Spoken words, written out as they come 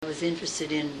was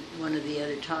interested in one of the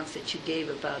other talks that you gave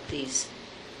about these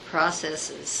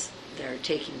processes that are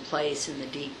taking place in the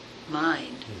deep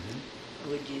mind. Mm-hmm.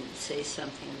 Would you say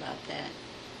something about that?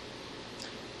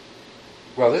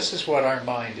 Well, this is what our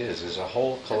mind is a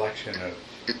whole collection of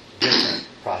different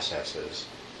processes.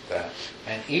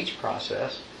 And each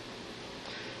process,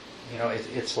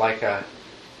 it's like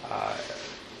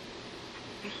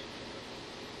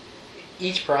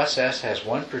each process has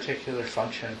one particular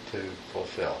function to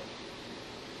fulfill.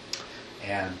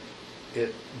 And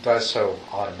it does so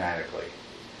automatically.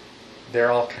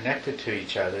 They're all connected to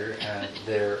each other, and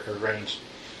they're arranged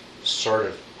sort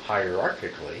of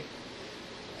hierarchically.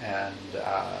 And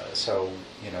so,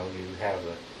 you have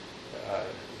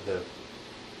the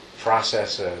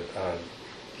process of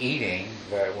eating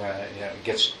that when it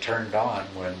gets turned on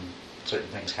when certain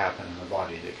things happen in the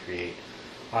body that create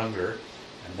hunger,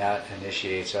 and that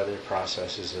initiates other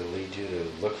processes that lead you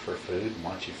to look for food, and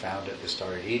once you found it, to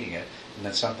start eating it, and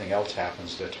then something else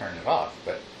happens to turn it off.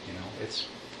 But it's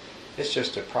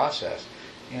just a process.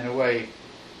 In a way,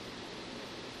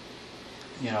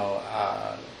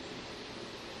 a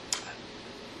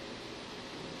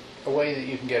way that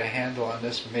you can get a handle on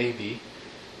this maybe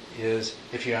is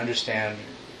if you understand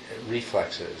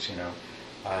reflexes.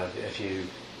 If you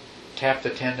tap the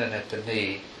tendon at the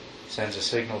knee, it sends a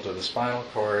signal to the spinal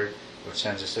cord, which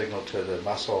sends a signal to the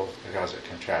muscle to cause it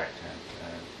contract,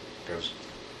 and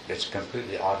it's a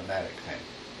completely automatic thing,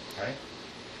 right?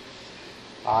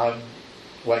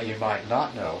 What you might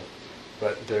not know,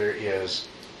 but there's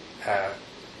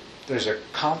a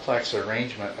complex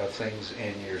arrangement of things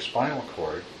in your spinal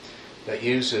cord that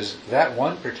uses that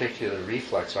one particular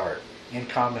reflex art in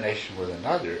combination with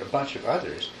a bunch of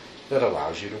others, that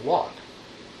allows you to walk.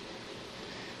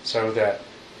 So that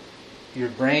your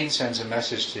brain sends a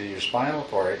message to your spinal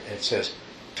cord. It says,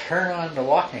 turn on the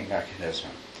walking mechanism.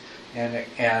 And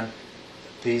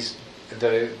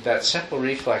that simple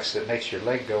reflex that makes your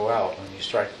leg go out when you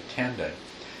strike the tendon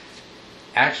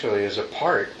actually is a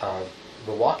part of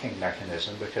the walking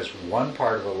mechanism, because one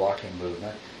part of the walking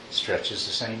movement stretches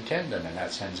the same tendon, and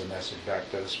that sends a message back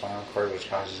to the spinal cord, which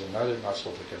causes another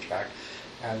muscle to contract,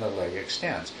 and the leg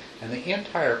extends. And the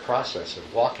entire process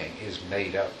of walking is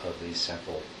made up of these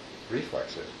simple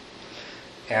reflexes.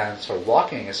 And so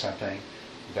walking is something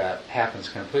that happens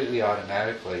completely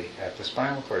automatically at the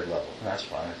spinal cord level. And that's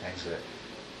one of the things that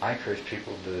I encourage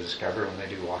people to discover when they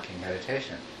do walking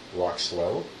meditation. Walk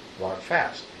slow, walk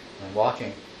fast. When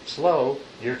walking slow,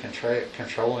 you're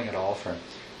controlling it all from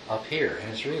up here,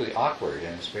 and it's really awkward,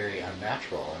 and it's very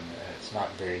unnatural, and it's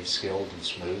not very skilled and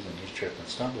smooth, and you trip and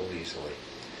stumble easily.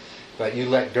 But you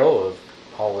let go of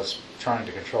all this trying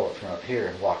to control it from up here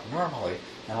and walk normally,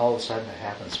 and all of a sudden it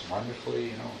happens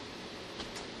wonderfully,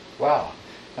 Wow.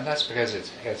 And that's because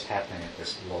it's happening at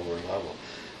this lower level.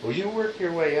 Well, you work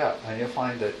your way up, and you'll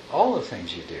find that all the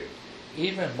things you do,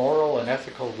 even moral and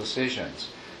ethical decisions,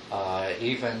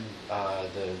 even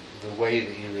the way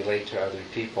that you relate to other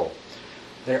people,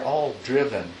 they're all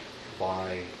driven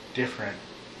by different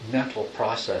mental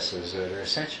processes that are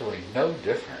essentially no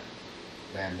different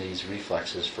than these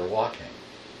reflexes for walking.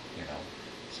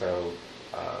 So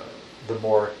the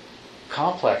more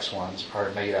complex ones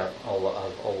are made up of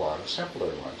a lot of simpler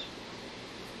ones.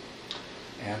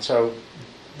 And so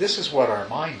this is what our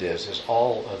mind is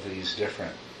all of these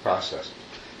different processes.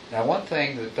 Now, one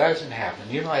thing that doesn't happen,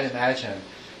 you might imagine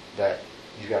that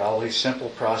you've got all these simple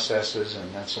processes,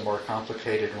 and then some more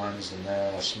complicated ones, and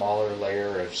then a smaller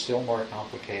layer of still more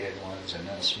complicated ones, and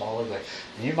then a smaller layer.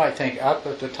 And you might think up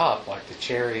at the top, like the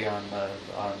cherry on the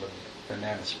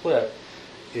banana split,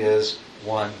 is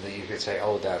one that you could say,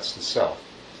 oh, that's the self.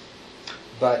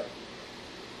 But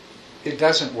it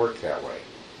doesn't work that way.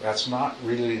 That's not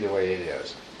really the way it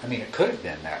is. I mean, it could have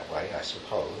been that way, I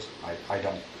suppose. I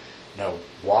don't know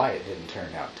why it didn't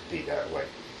turn out to be that way.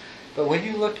 But when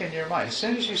you look in your mind, as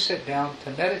soon as you sit down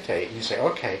to meditate, you say,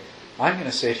 okay, I'm going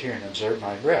to sit here and observe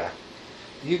my breath.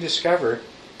 You discover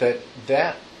that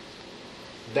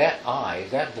I,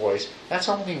 that voice, that's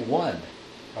only one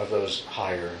of those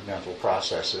higher mental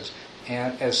processes.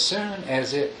 And as soon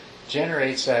as it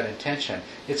generates that intention,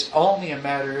 it's only a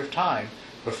matter of time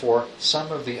before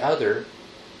some of the other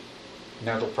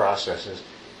mental processes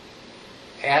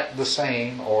at the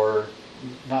same or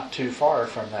not too far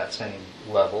from that same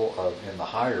level of in the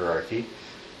hierarchy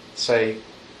say,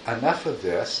 enough of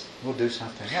this, we'll do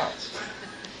something else.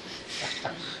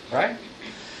 Right?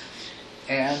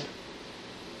 And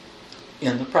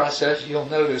in the process, you'll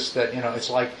notice that, it's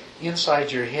like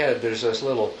inside your head there's this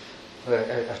little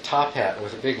a top hat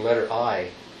with a big letter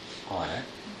I on it,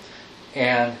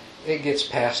 and it gets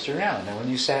passed around. And when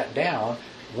you sat down,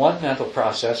 one mental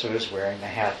processor is wearing the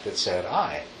hat that said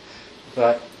I.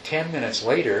 But 10 minutes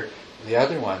later, the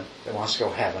other one that wants to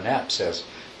go have a nap says,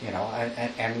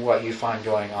 and what you find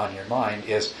going on in your mind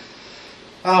is,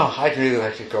 oh, I'd really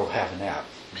like to go have a nap.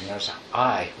 So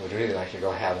I would really like to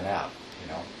go have a nap,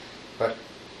 But,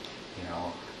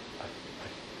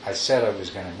 I said I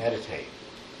was going to meditate,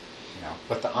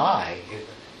 But the I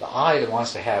that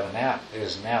wants to have a nap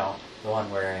is now the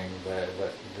one wearing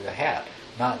the hat,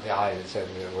 not the I that said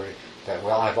that,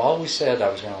 well, I've always said I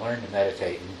was going to learn to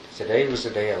meditate, and today was the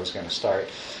day I was going to start,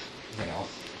 and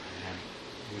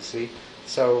you see?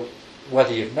 So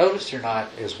whether you've noticed or not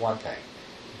is one thing,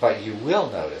 but you will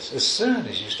notice as soon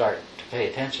as you start to pay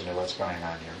attention to what's going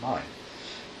on in your mind,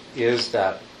 is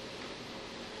that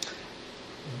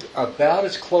about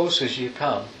as close as you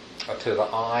come to the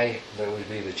I that would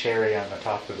be the cherry on the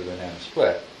top of the banana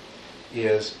split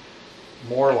is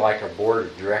more like a board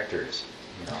of directors,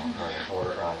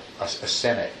 or a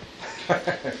senate,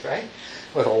 right?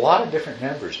 With a lot of different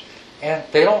members. And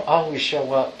they don't always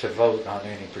show up to vote on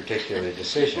any particular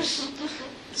decision.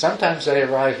 Sometimes they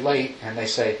arrive late and they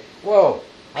say, whoa,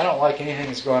 I don't like anything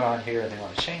that's going on here, and they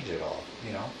want to change it all,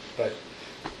 But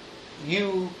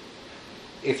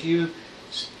if you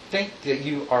think that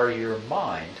you are your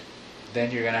mind, then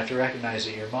you're going to have to recognize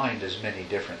that your mind is many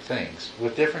different things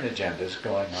with different agendas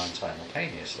going on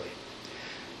simultaneously.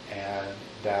 And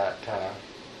that,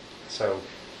 so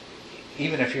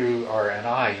even if you are an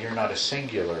I, you're not a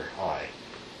singular I.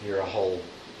 You're a whole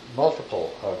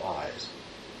multiple of I's.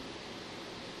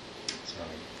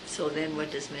 So then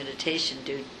what does meditation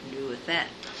do with that?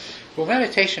 Well,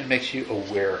 meditation makes you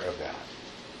aware of that.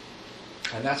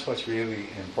 And that's what's really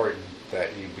important,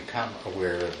 that you become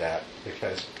aware of that,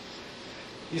 because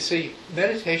you see,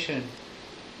 meditation,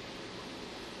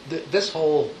 this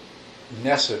whole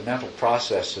mess of mental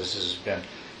processes has been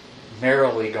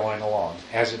merrily going along,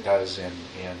 as it does in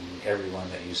everyone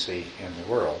that you see in the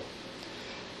world.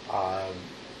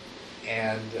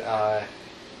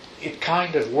 It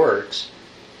kind of works,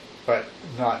 but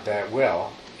not that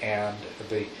well. And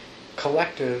the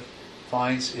collective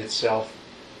finds itself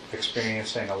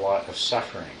experiencing a lot of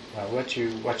suffering. Now, what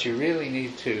you really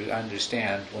need to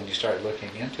understand when you start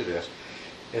looking into this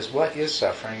is what is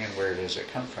suffering and where does it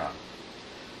come from.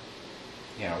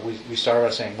 We start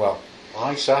by saying, well,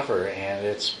 I suffer and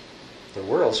it's the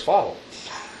world's fault.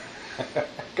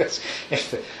 Because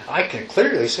I can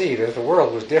clearly see that if the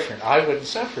world was different, I wouldn't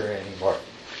suffer anymore.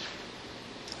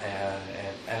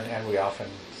 And we often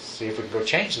see if we can go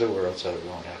change the world so that we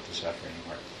won't have to suffer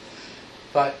anymore.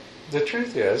 But the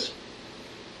truth is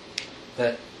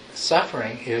that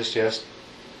suffering is just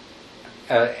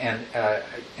an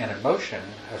emotion,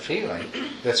 a feeling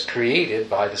that's created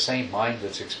by the same mind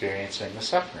that's experiencing the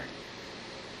suffering.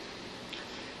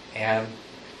 And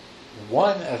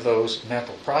one of those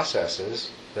mental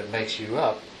processes that makes you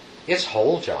up, its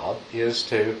whole job is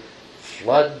to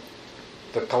flood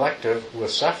the collective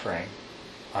with suffering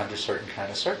under certain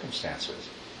kind of circumstances.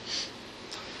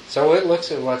 So it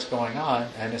looks at what's going on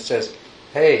and it says,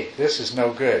 hey, this is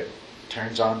no good.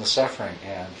 Turns on the suffering,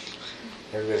 and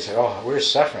everybody says, oh, we're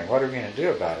suffering. What are we going to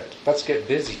do about it? Let's get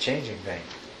busy changing things.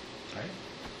 Right?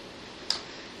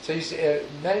 So you see,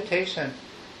 meditation,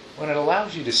 when it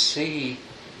allows you to see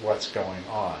what's going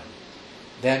on,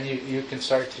 then you can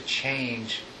start to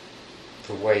change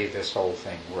the way this whole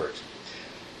thing works.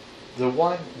 The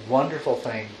one wonderful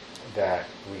thing that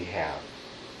we have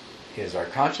is our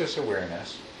conscious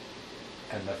awareness,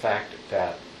 and the fact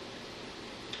that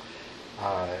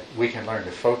we can learn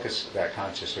to focus that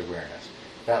conscious awareness.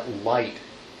 That light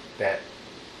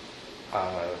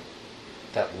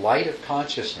of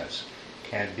consciousness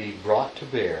can be brought to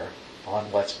bear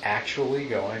on what's actually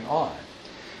going on.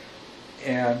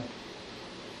 And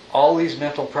all these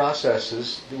mental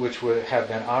processes which would have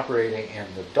been operating in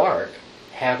the dark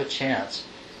have a chance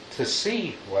to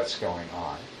see what's going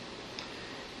on.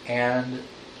 And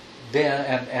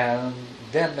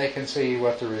then they can see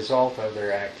what the result of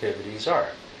their activities are.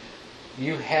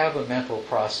 You have a mental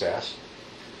process.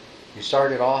 You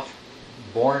started off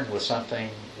born with something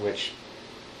which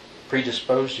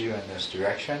predisposed you in this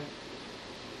direction,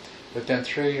 but then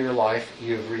through your life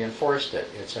you've reinforced it.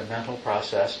 It's a mental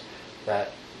process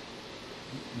that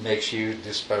makes you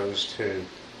disposed to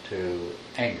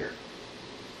anger.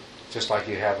 Just like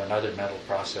you have another mental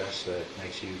process that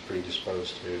makes you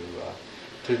predisposed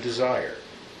to desire.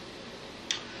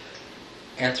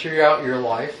 And throughout your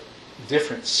life,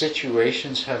 different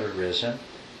situations have arisen,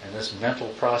 and this mental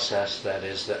process, that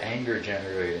is the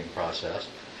anger-generating process,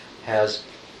 has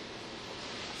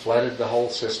flooded the whole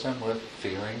system with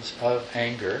feelings of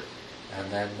anger,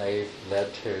 and then they've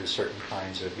led to certain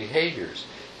kinds of behaviors.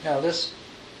 Now this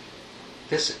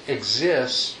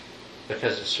exists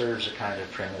because it serves a kind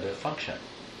of primitive function.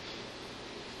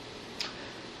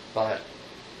 But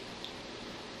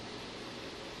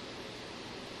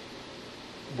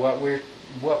what we're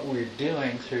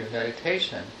doing through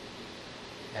meditation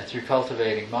and through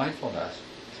cultivating mindfulness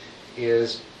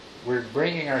is we're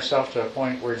bringing ourselves to a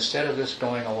point where instead of this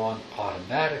going along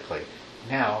automatically,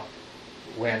 now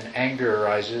when anger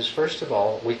arises, first of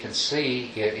all, we can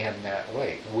see it in that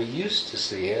way. We used to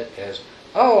see it as,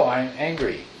 oh, I'm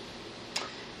angry,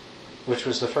 which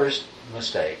was the first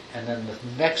mistake. And then the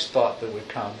next thought that would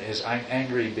come is, I'm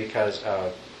angry because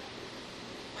of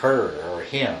her or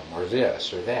him or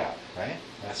this or that, right?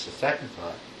 That's the second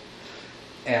thought.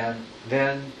 And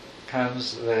then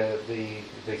comes the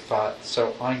thought,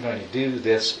 so I'm going to do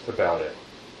this about it.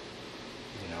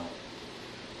 You know,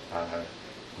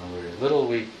 when we're little,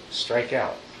 we strike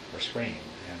out or scream,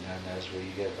 and then as we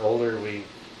get older, we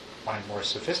find more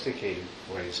sophisticated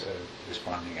ways of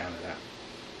responding out of that.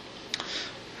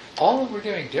 All that we're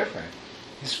doing different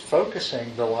is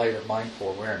focusing the light of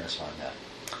mindful awareness on that.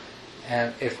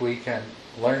 And if we can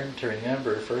learn to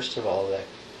remember, first of all,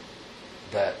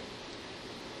 that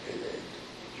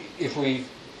if we've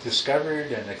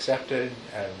discovered and accepted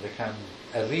and become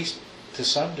at least to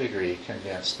some degree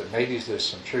convinced that maybe there's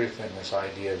some truth in this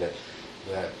idea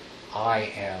that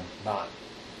I am not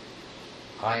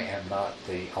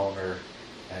the owner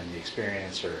and the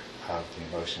experiencer of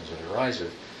the emotions that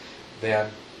arises,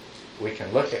 then we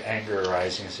can look at anger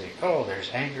arising and say, oh, there's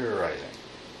anger arising.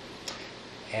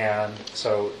 And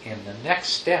so in the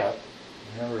next step,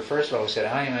 remember, first of all, we said,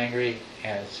 I am angry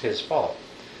and it's his fault.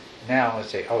 Now let's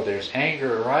say, oh, there's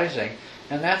anger arising,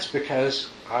 and that's because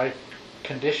I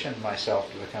conditioned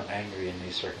myself to become angry in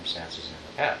these circumstances in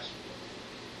the past.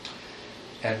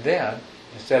 And then,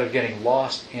 instead of getting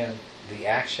lost in the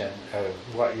action of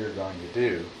what you're going to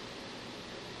do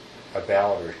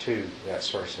about or to that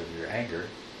source of your anger,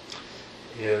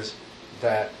 is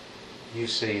that you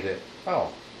see that,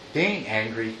 oh, being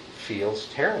angry feels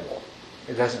terrible.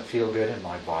 It doesn't feel good in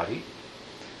my body.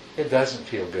 It doesn't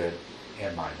feel good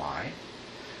in my mind.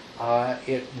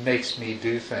 It makes me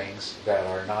do things that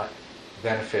are not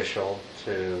beneficial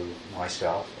to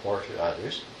myself or to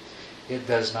others. It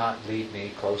does not lead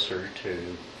me closer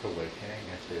to awakening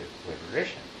and to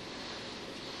liberation.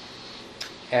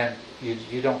 And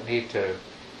you don't need to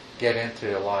get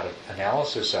into a lot of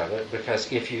analysis of it,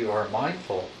 because if you are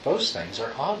mindful, those things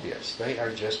are obvious. They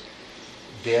are just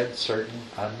dead, certain,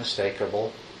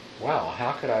 unmistakable, wow,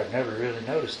 how could I have never really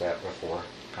noticed that before,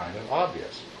 kind of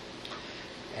obvious.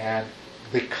 And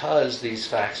because these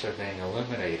facts are being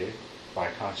illuminated by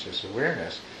conscious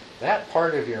awareness, that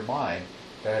part of your mind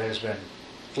that has been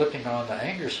flipping on the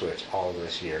anger switch all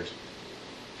these years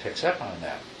picks up on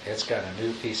that. It's got a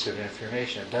new piece of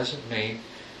information. It doesn't mean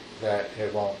that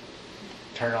it won't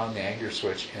turn on the anger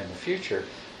switch in the future,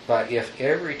 but if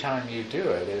every time you do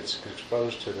it, it's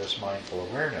exposed to this mindful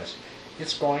awareness,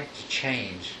 it's going to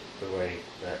change the way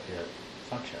that it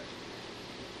functions.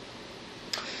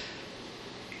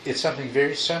 It's something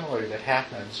very similar that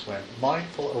happens when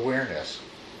mindful awareness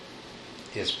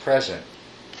is present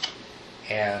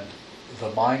and the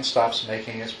mind stops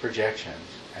making its projections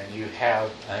and you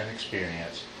have an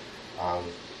experience of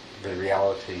the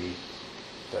reality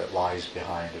that lies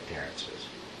behind appearances.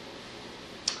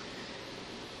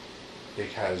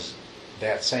 Because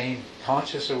that same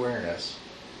conscious awareness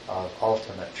of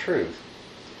ultimate truth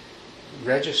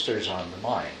registers on the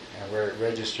mind, and where it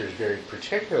registers very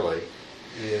particularly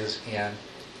is in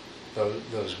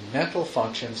those mental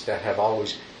functions that have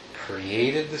always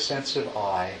created the sense of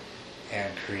I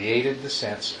and created the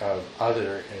sense of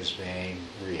other as being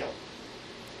real.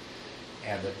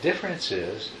 And the difference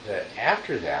is that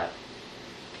after that,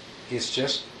 it's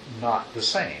just not the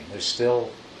same. There's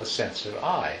still a sense of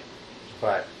I,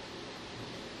 but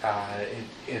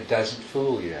it doesn't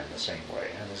fool you in the same way.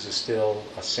 And there's still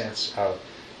a sense of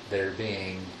there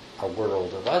being a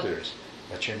world of others,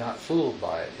 but you're not fooled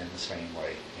by it in the same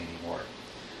way anymore.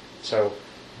 So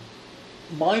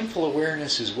mindful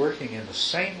awareness is working in the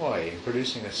same way and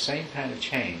producing the same kind of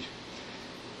change.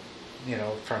 You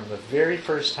know, from the very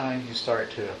first time you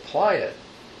start to apply it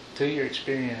to your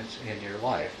experience in your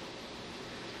life,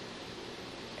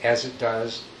 as it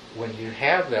does when you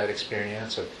have that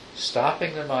experience of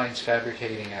stopping the mind's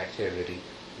fabricating activity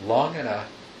long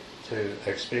enough to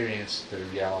experience the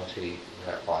reality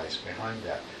that lies behind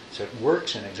that. So it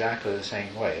works in exactly the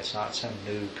same way. It's not some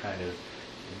new kind of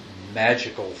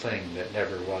magical thing that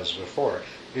never was before.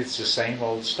 It's the same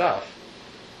old stuff,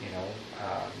 you know,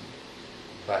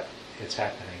 but it's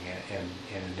happening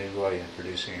in a new way and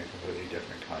producing a completely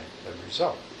different kind of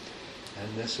result.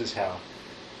 And this is how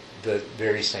the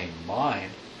very same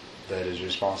mind that is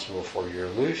responsible for your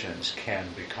illusions can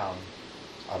become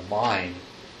a mind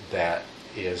that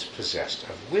is possessed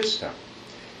of wisdom.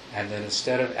 And then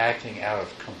instead of acting out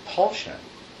of compulsion,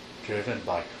 driven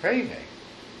by craving,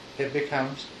 it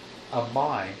becomes a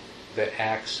mind that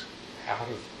acts out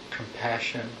of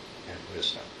compassion and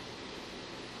wisdom.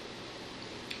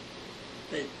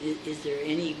 But is there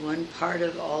any one part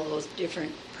of all those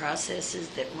different processes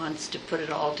that wants to put it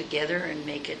all together and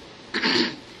make it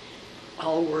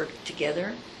all work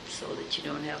together so that you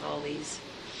don't have all these?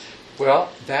 Well,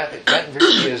 that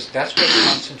really is, that's what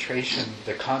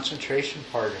the concentration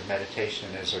part of meditation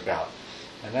is about.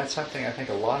 And that's something I think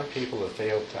a lot of people have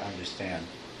failed to understand.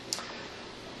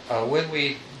 When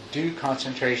we do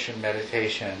concentration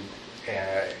meditation,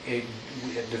 it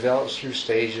develops through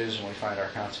stages, and we find our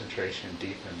concentration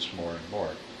deepens more and more.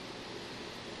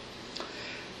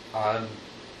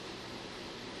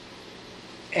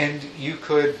 And you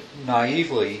could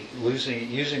naively,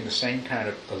 using the same kind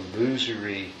of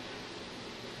illusory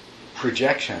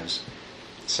projections,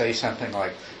 say something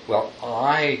like, well,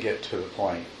 I get to the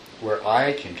point where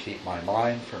I can keep my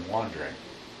mind from wandering.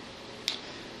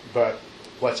 But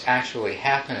what's actually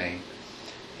happening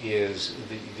is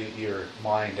your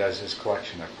mind, as this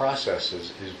collection of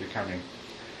processes, is becoming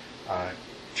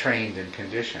trained and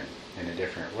conditioned in a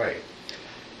different way.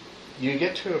 You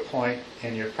get to a point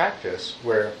in your practice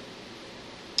where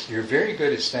you're very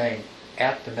good at staying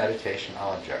at the meditation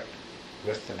object,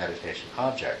 with the meditation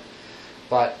object.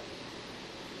 But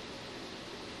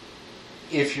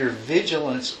if your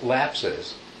vigilance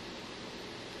lapses,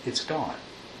 it's gone.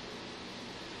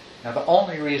 Now, the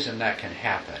only reason that can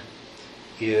happen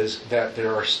is that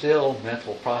there are still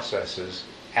mental processes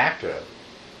active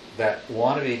that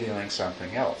want to be doing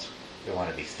something else. They want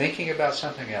to be thinking about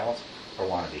something else, or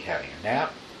want to be having a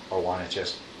nap, or want to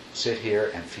just sit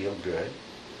here and feel good,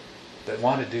 that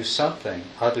want to do something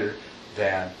other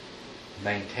than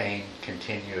maintain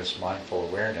continuous mindful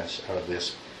awareness of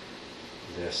this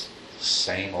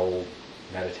same old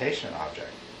meditation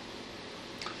object.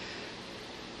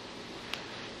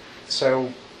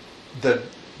 So the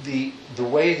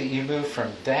way that you move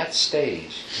from that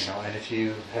stage, and if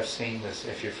you have seen this,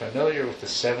 if you're familiar with the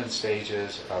 7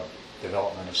 stages of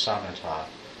development of samatha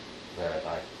that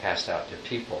I passed out to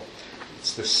people,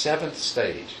 it's the 7th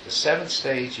stage. The 7th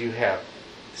stage, you have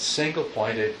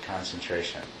single-pointed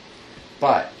concentration.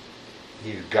 But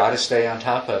you've got to stay on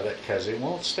top of it, because it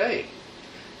won't stay.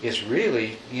 It's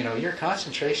really, your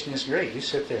concentration is great. You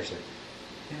sit there and say,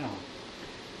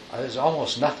 there's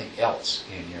almost nothing else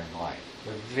in your mind.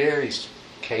 A very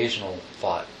occasional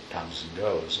thought comes and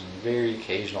goes, and a very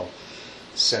occasional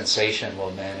sensation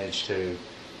will manage to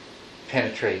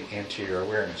penetrate into your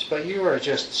awareness. But you are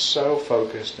just so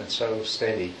focused and so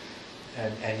steady,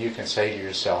 and you can say to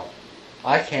yourself,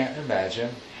 I can't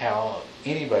imagine how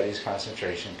anybody's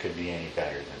concentration could be any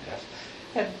better than this.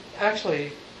 And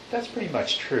actually, that's pretty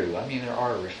much true. I mean, there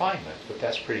are refinements, but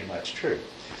that's pretty much true.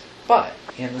 But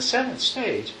in the 7th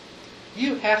stage,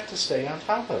 you have to stay on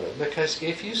top of it, because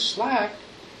if you slack,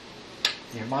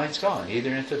 your mind's gone,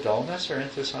 either into dullness or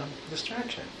into some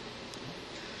distraction.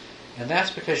 And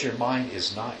that's because your mind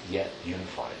is not yet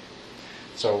unified.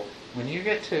 So when you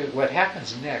get to what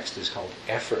happens next is called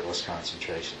effortless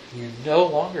concentration. You no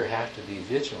longer have to be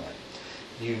vigilant.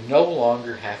 You no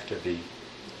longer have to be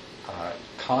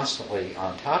constantly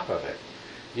on top of it.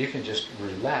 You can just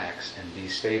relax and be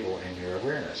stable in your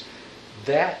awareness.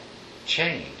 That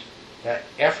change, that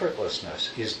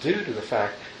effortlessness, is due to the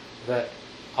fact that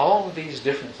all of these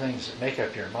different things that make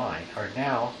up your mind are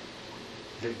now,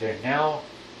 they're now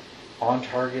on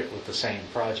target with the same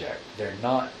project. They're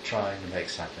not trying to make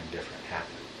something different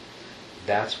happen.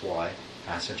 That's why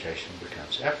concentration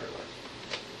becomes effortless.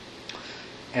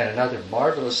 And another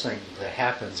marvelous thing that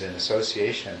happens in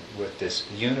association with this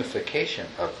unification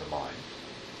of the mind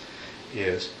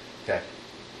is that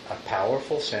a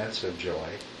powerful sense of joy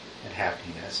and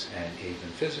happiness and even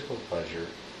physical pleasure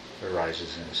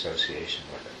arises in association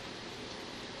with it.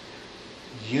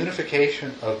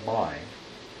 Unification of mind,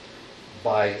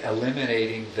 by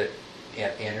eliminating the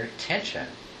inner tension,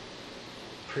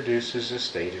 produces a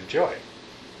state of joy.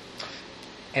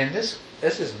 And this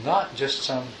is not just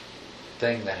some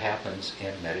thing that happens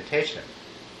in meditation.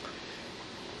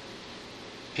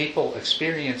 People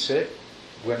experience it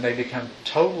when they become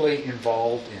totally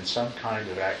involved in some kind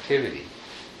of activity.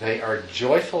 They are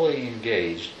joyfully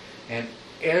engaged, and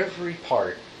every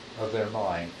part of their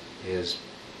mind is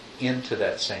into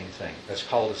that same thing. That's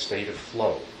called a state of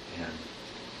flow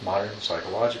modern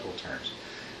psychological terms.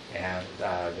 And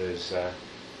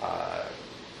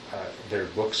there are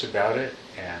books about it,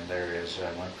 and there is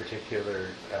one particular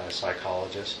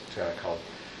psychologist called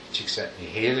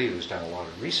Csikszentmihalyi who's done a lot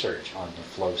of research on the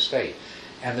flow state.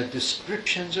 And the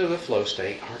descriptions of the flow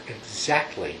state are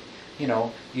exactly,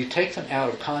 you take them out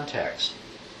of context.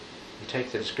 You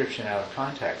take the description out of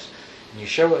context, and you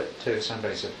show it to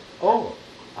somebody and say, oh,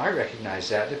 I recognize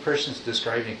that. The person's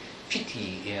describing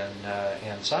piti in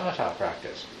samatha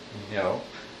practice. No,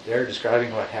 they're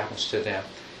describing what happens to them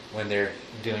when they're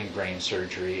doing brain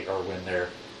surgery, or when they're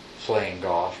playing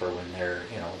golf, or when they're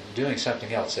doing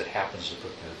something else that happens to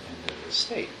put them into this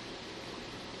state.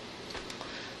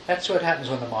 That's what happens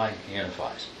when the mind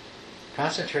unifies.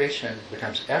 Concentration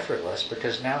becomes effortless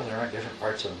because now there aren't different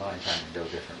parts of the mind trying to go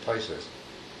different places.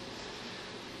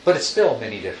 But it's still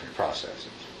many different processes.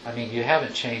 I mean, you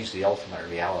haven't changed the ultimate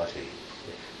reality.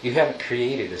 You haven't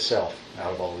created a self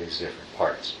out of all these different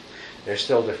parts. They're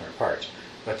still different parts.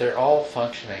 But they're all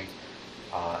functioning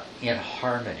in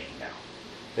harmony now.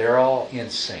 They're all in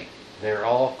sync. They're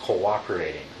all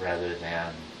cooperating rather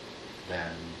than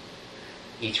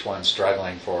each one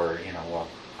struggling for, well,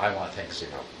 I want things to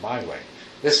go my way.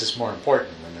 This is more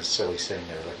important than this silly sitting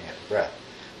there looking at the breath.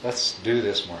 Let's do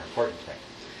this more important thing.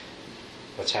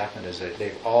 What's happened is that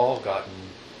they've all gotten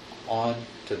on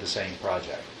to the same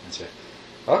project and said,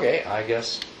 okay, I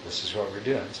guess this is what we're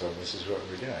doing, so this is what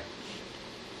we're doing.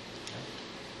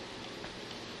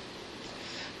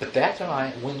 But that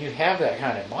mind, when you have that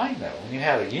kind of mind though, when you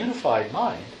have a unified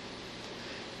mind,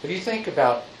 if you think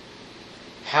about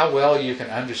how well you can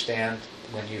understand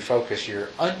when you focus your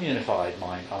ununified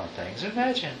mind on things,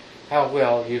 imagine how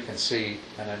well you can see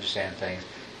and understand things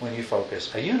when you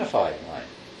focus a unified mind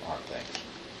on things.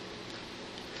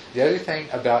 The other thing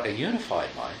about a unified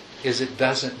mind is it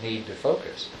doesn't need to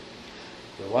focus.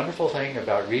 The wonderful thing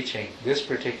about reaching this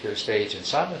particular stage in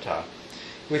samatha,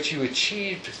 which you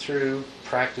achieved through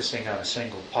practicing on a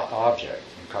single object,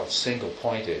 called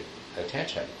single-pointed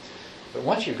attention. But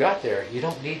once you got there, you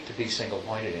don't need to be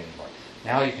single-pointed anymore.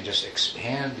 Now you can just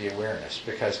expand the awareness,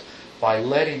 because by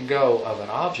letting go of an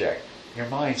object, your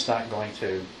mind's not going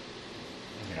to,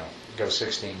 go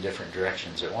 16 different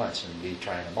directions at once and be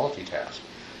trying to multitask.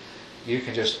 You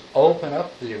can just open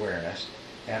up the awareness,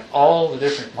 and all the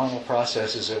different mental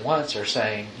processes at once are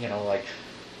saying, like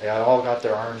they all got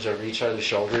their arms over each other's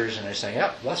shoulders, and they're saying,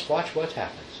 "Yep, let's watch what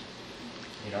happens."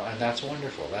 And that's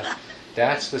wonderful.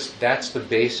 That's the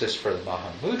basis for the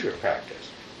Mahamudra practice.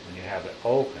 When you have an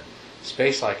open,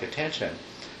 space-like attention,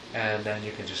 and then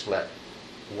you can just let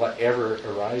whatever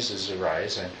arises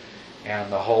arise,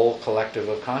 and the whole collective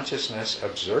of consciousness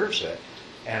observes it,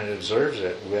 and it observes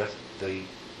it with the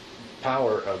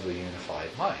power of the unified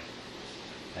mind.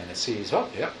 And it sees, oh,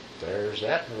 yep, there's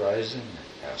that arising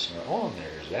and passing away. Oh, and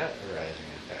there's that arising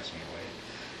and passing away.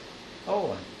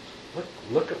 Oh, and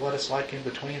look at what it's like in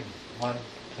between one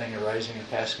thing arising and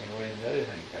passing away and the other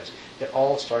thing passing. It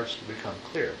all starts to become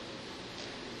clear.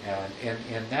 And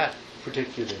in that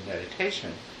particular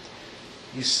meditation,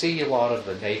 you see a lot of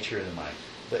the nature of the mind.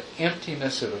 The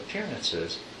emptiness of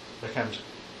appearances becomes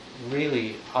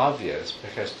really obvious,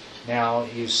 because now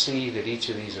you see that each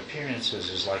of these appearances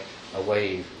is like a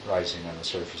wave rising on the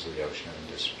surface of the ocean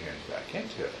and disappearing back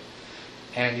into it.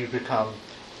 And you become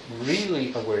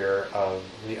really aware of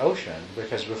the ocean,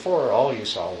 because before all you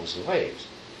saw was the waves.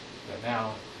 But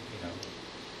now,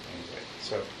 anyway.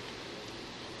 So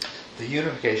the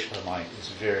unification of the mind is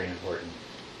a very important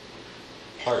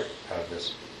part of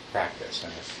this practice,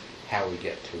 and it's how we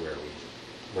get to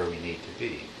where we need to be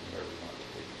and where we want to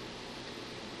be.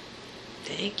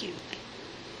 Thank you.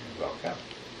 You're welcome.